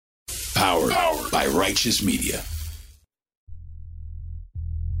Powered by Righteous Media.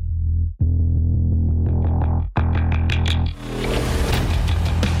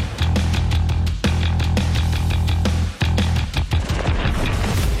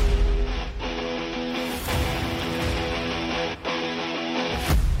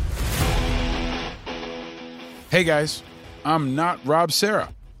 Hey guys, I'm not Rob Serra.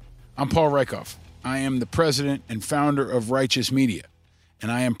 I'm Paul Reichoff. I am the president and founder of Righteous Media,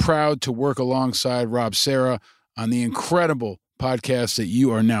 and I am proud to work alongside Rob Serra on the incredible podcast that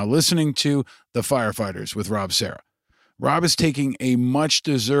you are now listening to, The Firefighters with Rob Serra. Rob is taking a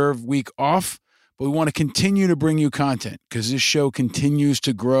much-deserved week off, but we want to continue to bring you content because this show continues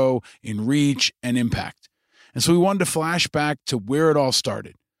to grow in reach and impact. And so we wanted to flash back to where it all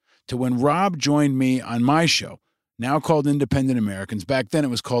started, to when Rob joined me on my show, now called Independent Americans. Back then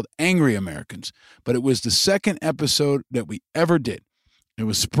it was called Angry Americans, but it was the second episode that we ever did. It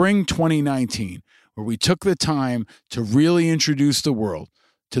was spring 2019, where we took the time to really introduce the world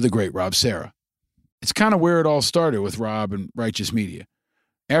to the great Rob Serra. It's kind of where it all started with Rob and Righteous Media.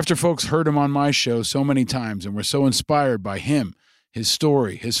 After folks heard him on my show so many times and were so inspired by him, his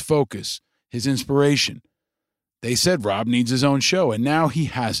story, his focus, his inspiration, they said Rob needs his own show, and now he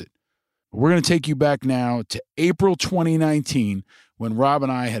has it. We're going to take you back now to April 2019 when Rob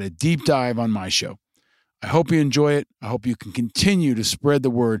and I had a deep dive on my show. I hope you enjoy it. I hope you can continue to spread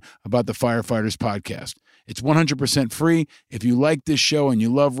the word about the Firefighters podcast. It's 100% free. If you like this show and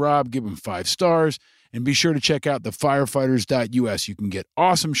you love Rob, give him 5 stars. And be sure to check out thefirefighters.us. You can get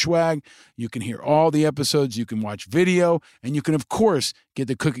awesome swag. You can hear all the episodes. You can watch video. And you can, of course, get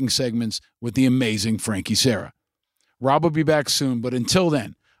the cooking segments with the amazing Frankie Serra. Rob will be back soon, but until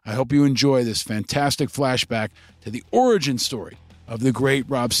then, I hope you enjoy this fantastic flashback to the origin story of the great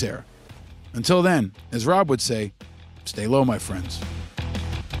Rob Serra. Until then, as Rob would say, stay low, my friends.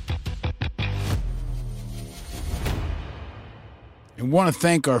 And want to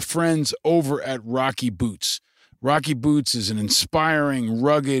thank our friends over at Rocky Boots. Rocky Boots is an inspiring,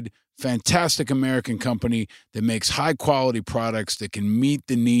 rugged, fantastic American company that makes high-quality products that can meet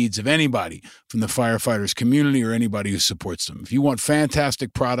the needs of anybody from the firefighters community or anybody who supports them. If you want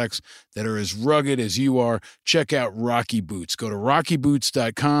fantastic products that are as rugged as you are, check out Rocky Boots. Go to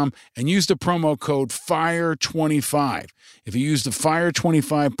rockyboots.com and use the promo code FIRE25. If you use the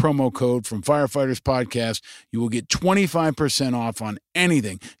FIRE25 promo code from Firefighters Podcast, you will get 25% off on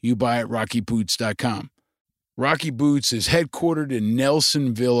anything you buy at rockyboots.com. Rocky Boots is headquartered in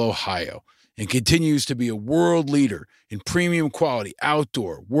Nelsonville, Ohio, and continues to be a world leader in premium quality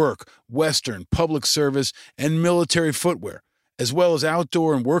outdoor, work, Western, public service, and military footwear, as well as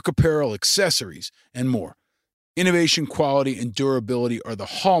outdoor and work apparel, accessories, and more. Innovation, quality, and durability are the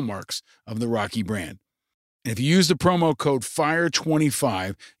hallmarks of the Rocky brand. And if you use the promo code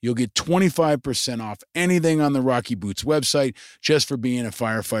FIRE25, you'll get 25% off anything on the Rocky Boots website just for being a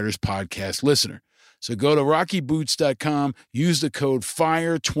Firefighters Podcast listener. So go to rockyboots.com, use the code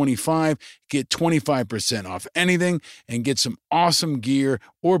FIRE25, get 25% off anything, and get some awesome gear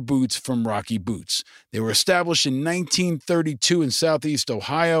or boots from Rocky Boots. They were established in 1932 in Southeast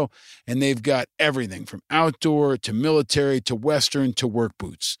Ohio, and they've got everything from outdoor to military to Western to work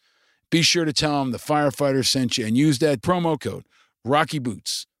boots. Be sure to tell them the Firefighter sent you and use that promo code, Rocky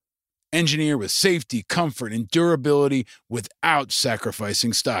Boots. Engineer with safety, comfort, and durability without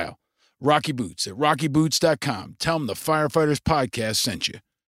sacrificing style. Rocky Boots at rockyboots.com. Tell them the Firefighters Podcast sent you.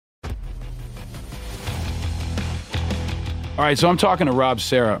 All right, so I'm talking to Rob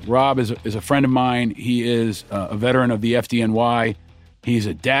Serra. Rob is a friend of mine. He is a veteran of the FDNY. He's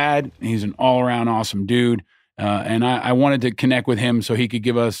a dad. He's an all-around awesome dude. And I wanted to connect with him so he could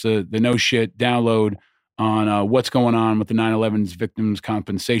give us the no-shit download on what's going on with the 9/11's Victims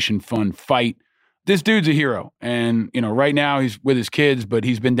Compensation Fund fight. This dude's a hero. And, right now he's with his kids, but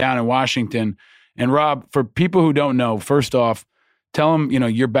he's been down in Washington. And Rob, for people who don't know, first off, tell them,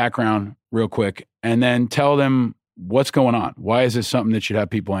 your background real quick, and then tell them what's going on. Why is this something that should have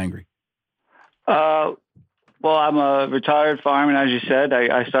people angry? Well, I'm a retired fireman, as you said.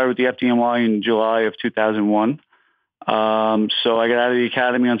 I started with the FDNY in July of 2001. So I got out of the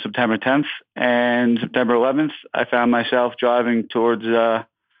academy on September 10th, and September 11th, I found myself driving towards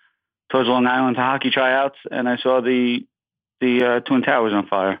Long Island to hockey tryouts, and I saw the Twin Towers on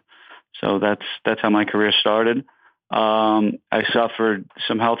fire. So that's how my career started. I suffered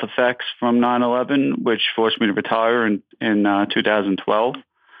some health effects from 9/11, which forced me to retire in 2012.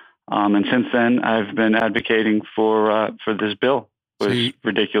 And since then, I've been advocating for this bill, this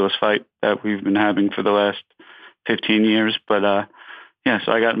ridiculous fight that we've been having for the last 15 years. But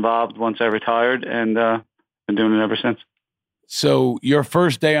so I got involved once I retired, and been doing it ever since. So your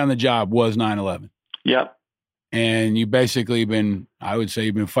first day on the job was 9/11. Yep. And you basically I would say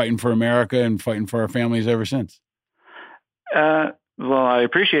you've been fighting for America and fighting for our families ever since. Well, I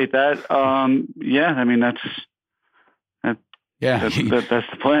appreciate that. Yeah, I mean, that's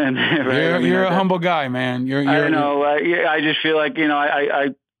the plan. Right? You're a humble guy, man. I know. I just feel like,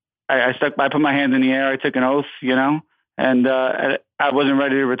 I put my hand in the air. I took an oath, and I wasn't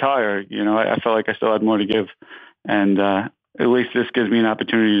ready to retire. I felt like I still had more to give. And at least this gives me an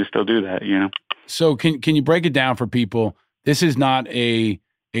opportunity to still do that, So can you break it down for people? This is not a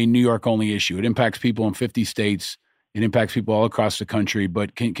New York only issue. It impacts people in 50 states. It impacts people all across the country.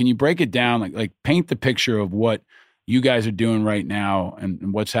 But can you break it down, like paint the picture of what you guys are doing right now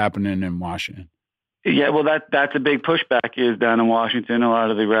and what's happening in Washington? Yeah, well, that's a big pushback is down in Washington. A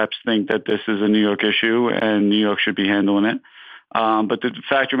lot of the reps think that this is a New York issue and New York should be handling it. But the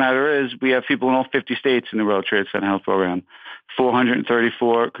fact of the matter is we have people in all 50 states in the World Trade Center Health Program,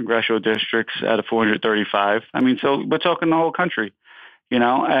 434 congressional districts out of 435. I mean, so we're talking the whole country.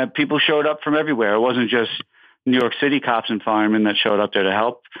 People showed up from everywhere. It wasn't just New York City cops and firemen that showed up there to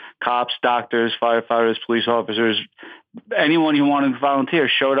help. Cops, doctors, firefighters, police officers, anyone who wanted to volunteer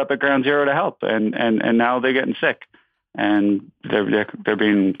showed up at Ground Zero to help. And now they're getting sick and they're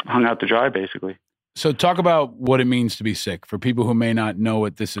being hung out to dry, basically. So talk about what it means to be sick for people who may not know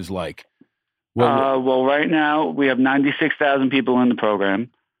what this is like. Well, right now we have 96,000 people in the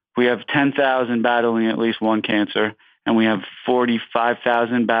program. We have 10,000 battling at least one cancer, and we have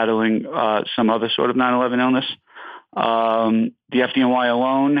 45,000 battling some other sort of 9/11 illness. The FDNY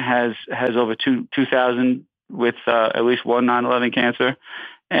alone has over 2,000 with at least one 9/11 cancer,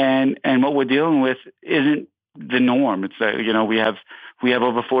 and what we're dealing with isn't the norm. It's we have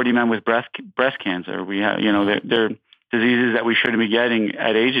over 40 men with breast cancer. We have they're diseases that we shouldn't be getting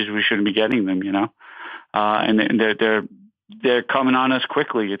at ages we shouldn't be getting them. And they're coming on us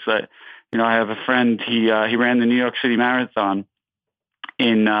quickly. It's like I have a friend. He ran the New York City Marathon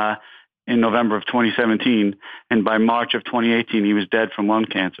in November of 2017, and by March of 2018, he was dead from lung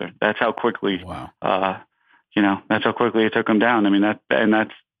cancer. That's how quickly. Wow. That's how quickly it took him down. I mean, that's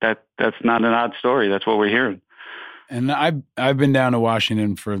not an odd story. That's what we're hearing. And I've been down to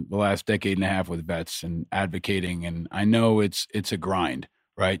Washington for the last decade and a half with vets and advocating, and I know it's a grind,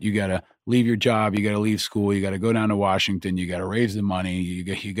 right? You got to leave your job, you got to leave school, you got to go down to Washington, you got to raise the money,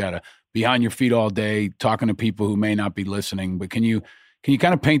 you got to be on your feet all day talking to people who may not be listening. But can you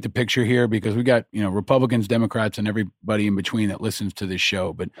kind of paint the picture here, because we got Republicans, Democrats, and everybody in between that listens to this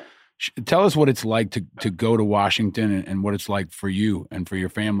show, but tell us what it's like to go to Washington and what it's like for you and for your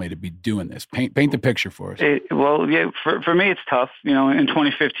family to be doing this. Paint the picture for us. For me, it's tough. In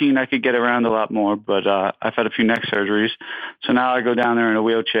 2015, I could get around a lot more, but I've had a few neck surgeries. So now I go down there in a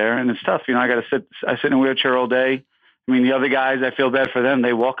wheelchair, and it's tough. I sit in a wheelchair all day. I mean, the other guys, I feel bad for them.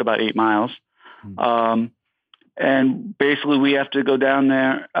 They walk about 8 miles. And basically, we have to go down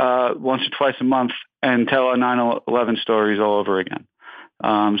there once or twice a month and tell our 9/11 stories all over again.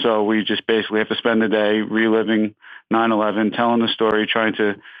 So we just basically have to spend the day reliving 9/11, telling the story, trying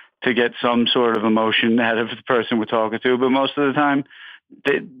to get some sort of emotion out of the person we're talking to. But most of the time,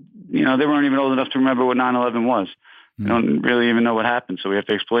 they weren't even old enough to remember what 9/11 was. They don't really even know what happened. So we have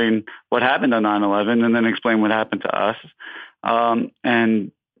to explain what happened on 9/11 and then explain what happened to us. I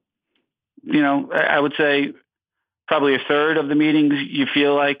would say probably a third of the meetings you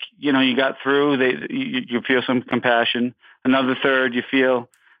feel like, you got through, you feel some compassion. Another third, you feel,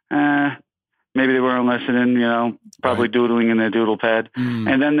 maybe they weren't listening, probably right. Doodling in their doodle pad.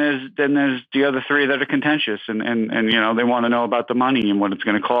 And then there's the other three that are contentious and they want to know about the money and what it's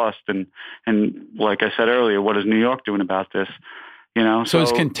going to cost. And like I said earlier, what is New York doing about this? So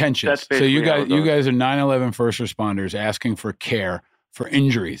it's contentious. So you guys are 9/11 first responders asking for care for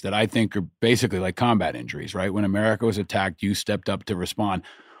injuries that I think are basically like combat injuries, right? When America was attacked, you stepped up to respond.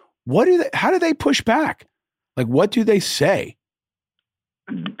 How do they push back? Like, what do they say?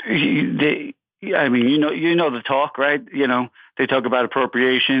 The talk, right? They talk about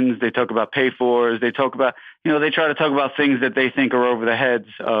appropriations. They talk about pay-fors. They talk about, they try to talk about things that they think are over the heads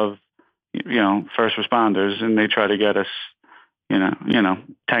of, first responders, and they try to get us,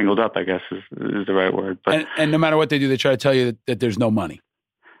 tangled up, I guess is the right word. But and no matter what they do, they try to tell you that there's no money.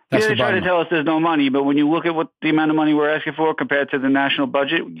 That's they try to tell us there's no money, but when you look at what the amount of money we're asking for compared to the national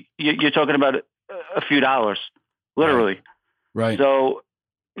budget, you're talking about a few dollars, literally. Right. So,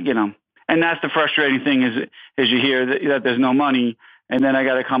 and that's the frustrating thing is you hear that there's no money, and then I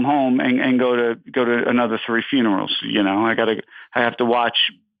got to come home and go to another 3 funerals. I have to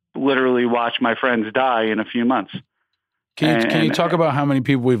literally watch my friends die in a few months. Can you talk about how many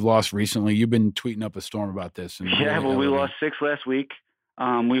people we've lost recently? You've been tweeting up a storm about this. And yeah, well, we lost 6 last week.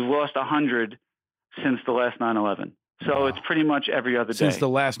 We've lost 100 since the last 9/11. So it's pretty much every other day. Since the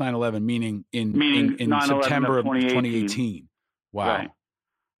last 9/11, meaning in September of 2018. Wow. Right.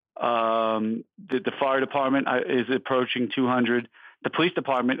 The fire department is approaching 200. The police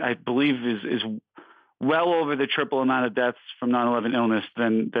department, I believe, is well over the triple amount of deaths from 9/11 illness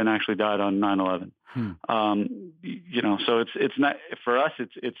than actually died on 9/11. So it's not for us.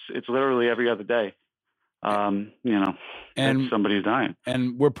 It's literally every other day. And somebody's dying.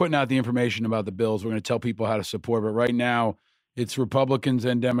 And we're putting out the information about the bills. We're going to tell people how to support. But right now, it's Republicans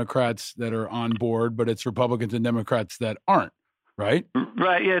and Democrats that are on board, but it's Republicans and Democrats that aren't. Right.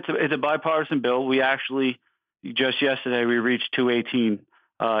 Right. Yeah. It's a bipartisan bill. We actually just yesterday we reached 218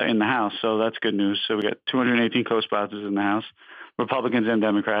 in the House, so that's good news. So we got 218 co-sponsors in the House, Republicans and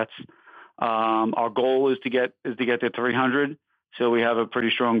Democrats. Our goal is to get to 300. So we have a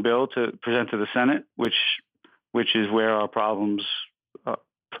pretty strong bill to present to the Senate, which is where our problems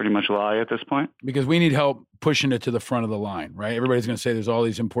pretty much lie at this point. Because we need help pushing it to the front of the line, right? Everybody's going to say there's all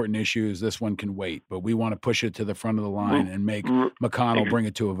these important issues. This one can wait, but we want to push it to the front of the line and make McConnell bring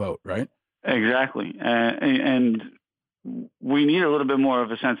it to a vote, right? Exactly. And we need a little bit more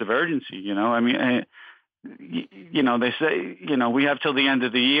of a sense of urgency, I mean, they say, we have till the end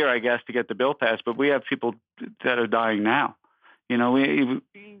of the year, I guess, to get the bill passed, but we have people that are dying now. As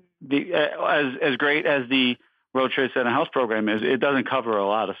great as the World Trade Center Health Program is, it doesn't cover a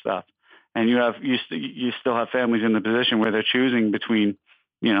lot of stuff. And you still have families in the position where they're choosing between,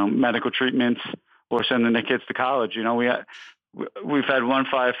 medical treatments or sending their kids to college. We've had one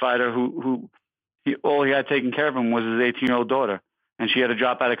firefighter who all he had taken care of him was his 18-year-old daughter, and she had to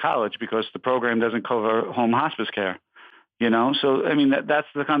drop out of college because the program doesn't cover home hospice care. So I mean that's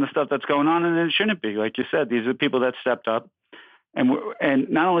the kind of stuff that's going on, and it shouldn't be. Like you said, these are people that stepped up. And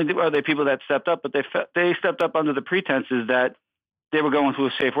not only are they people that stepped up, but they stepped up under the pretenses that they were going to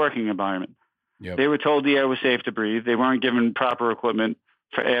a safe working environment. Yep. They were told the air was safe to breathe. They weren't given proper equipment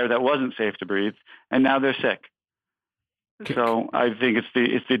for air that wasn't safe to breathe, and now they're sick. So I think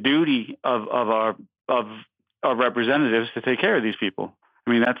it's the duty of our representatives to take care of these people.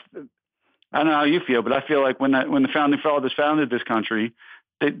 I mean, I don't know how you feel, but I feel like when the founding fathers founded this country,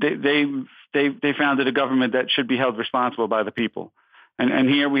 they founded a government that should be held responsible by the people. And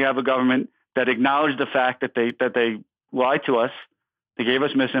here we have a government that acknowledged the fact that they lied to us. They gave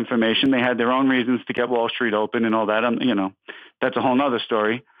us misinformation. They had their own reasons to get Wall Street open and all that. That's a whole nother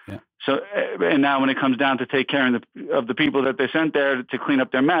story. Yeah. So, and now when it comes down to take care of the people that they sent there to clean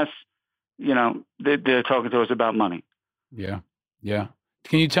up their mess, they're talking to us about money. Yeah. Yeah.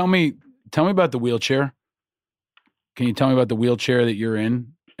 Can you tell me about the wheelchair? Can you tell me about the wheelchair that you're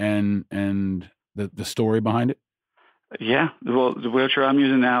in and the story behind it? Yeah. Well, the wheelchair I'm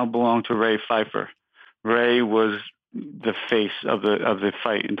using now belonged to Ray Pfeiffer. Ray was the face of the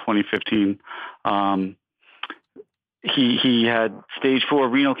fight in 2015. He had stage 4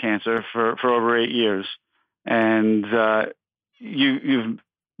 renal cancer for over 8 years, and you've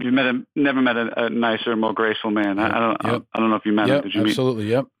never met a nicer, more graceful man. Yep. I don't know if you met him. Did you absolutely.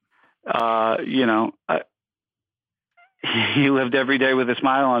 Meet? Yep. He lived every day with a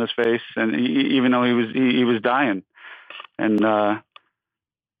smile on his face, and even though he was dying, and I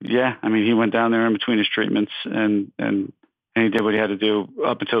mean, he went down there in between his treatments, and he did what he had to do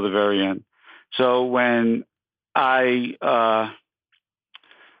up until the very end. So when I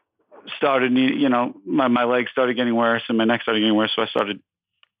started, my legs started getting worse and my neck started getting worse, so I started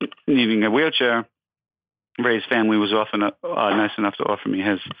needing a wheelchair. Ray's family was nice enough to offer me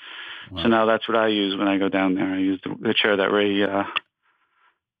his. Wow. So now that's what I use when I go down there. I use the chair that Ray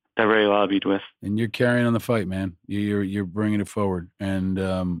lobbied with. And you're carrying on the fight, man. You're bringing it forward, and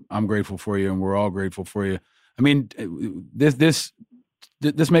I'm grateful for you, and we're all grateful for you. I mean, this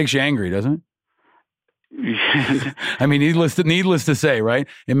makes you angry, doesn't it? I mean, needless to say, right?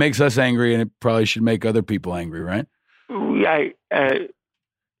 It makes us angry, and it probably should make other people angry, right?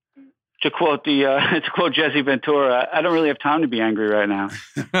 To quote Jesse Ventura, I don't really have time to be angry right now.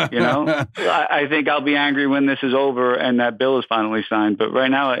 I think I'll be angry when this is over and that bill is finally signed. But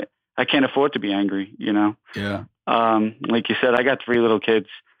right now, I can't afford to be angry. Yeah. Like you said, I got 3 little kids.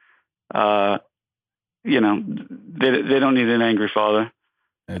 They don't need an angry father.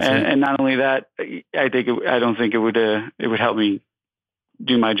 And not only that, I don't think it would help me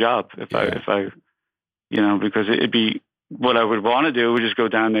do my job if I because it'd be what I would want to do would just go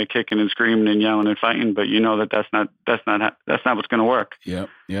down there kicking and screaming and yelling and fighting. But that's not what's going to work. Yep.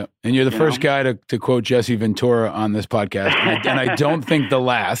 And you're the first guy to quote Jesse Ventura on this podcast, and I don't think the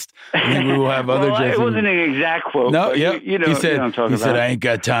last. I think we will have other. Well, it wasn't an exact quote. No, yeah. He said, "I ain't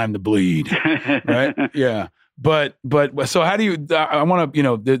got time to bleed." Right? Yeah. But so how do you? I want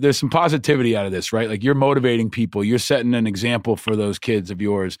to. There's some positivity out of this, right? Like you're motivating people. You're setting an example for those kids of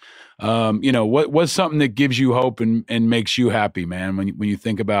yours. What's something that gives you hope and makes you happy, man? When you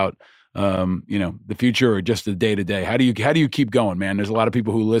think about the future or just the day to day, how do you keep going, man? There's a lot of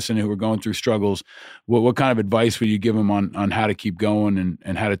people who listen who are going through struggles. What kind of advice would you give them on how to keep going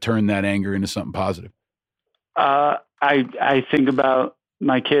and how to turn that anger into something positive? I think about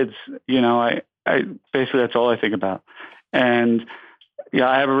my kids. I basically that's all I think about, and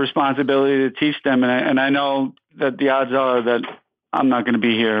I have a responsibility to teach them, and I know that the odds are that I'm not going to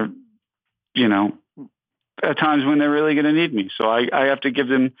be here, at times when they're really going to need me. So I have to give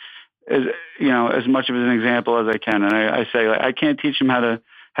them as much of an example as I can, and I say I can't teach them how to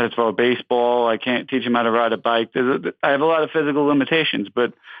throw a baseball. I can't teach them how to ride a bike. I have a lot of physical limitations,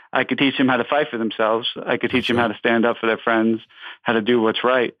 but I could teach them how to fight for themselves. I could teach them how to stand up for their friends, how to do what's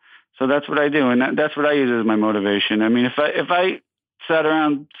right. So that's what I do, and that's what I use as my motivation. I mean, if I sat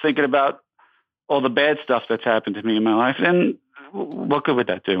around thinking about all the bad stuff that's happened to me in my life, then what good would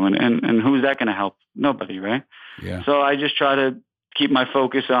that do? And who's that going to help? Nobody, right? Yeah. So I just try to keep my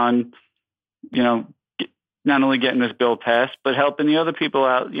focus on, not only getting this bill passed, but helping the other people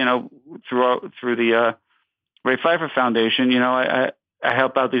out, through the Ray Pfeiffer Foundation. I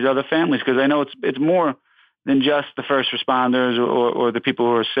help out these other families because I know it's more than just the first responders or the people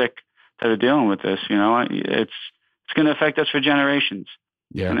who are sick that are dealing with this. It's going to affect us for generations.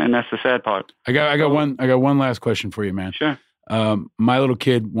 Yeah, and that's the sad part. I got one last question for you, man. Sure. My little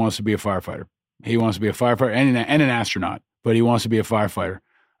kid wants to be a firefighter. He wants to be a firefighter and an astronaut, but he wants to be a firefighter.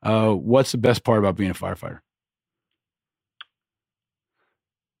 What's the best part about being a firefighter?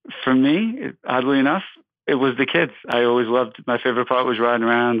 For me, oddly enough, it was the kids. I always loved. My favorite part was riding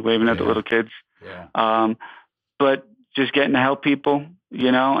around, waving at the little kids. Yeah. But just getting to help people,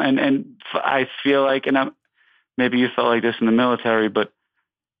 and I feel like, and maybe you felt like this in the military, but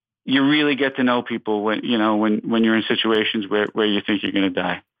you really get to know people when you're in situations where you think you're going to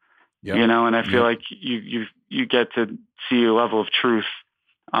die. Yep. And I feel like you get to see a level of truth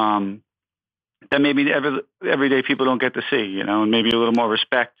that maybe everyday people don't get to see, and maybe a little more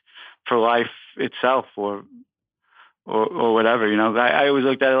respect for life itself or whatever. I always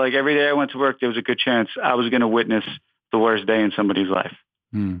looked at it like every day I went to work, there was a good chance I was going to witness the worst day in somebody's life.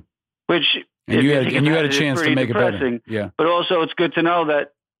 Which and you had a chance to make depressing. It better. Yeah. But also it's good to know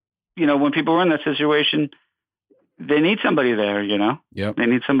that, when people are in that situation, they need somebody there, Yep. They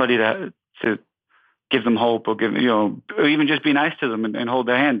need somebody to give them hope or or even just be nice to them and hold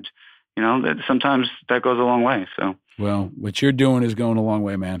their hand. That sometimes that goes a long way. So. Well, what you're doing is going a long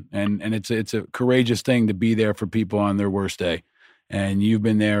way, man. And it's a courageous thing to be there for people on their worst day. And you've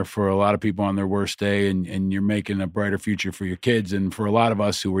been there for a lot of people on their worst day, and you're making a brighter future for your kids and for a lot of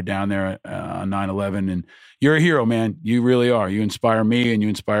us who were down there on 9/11. And you're a hero, man. You really are. You inspire me, and you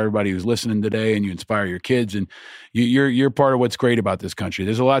inspire everybody who's listening today, and you inspire your kids. And you're part of what's great about this country.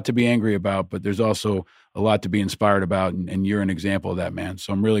 There's a lot to be angry about, but there's also a lot to be inspired about, and you're an example of that, man.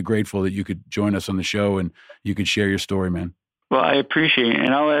 So I'm really grateful that you could join us on the show and you could share your story, man. Well, I appreciate it.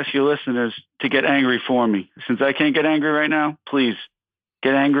 And I'll ask you listeners to get angry for me. Since I can't get angry right now, please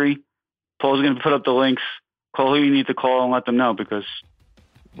get angry. Paul's going to put up the links. Call who you need to call and let them know because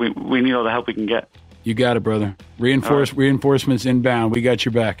we need all the help we can get. You got it, brother. Reinforcements inbound. We got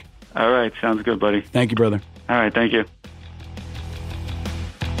your back. All right. Sounds good, buddy. Thank you, brother. All right. Thank you.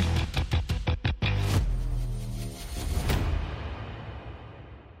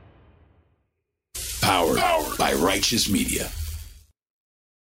 Powered by Righteous Media.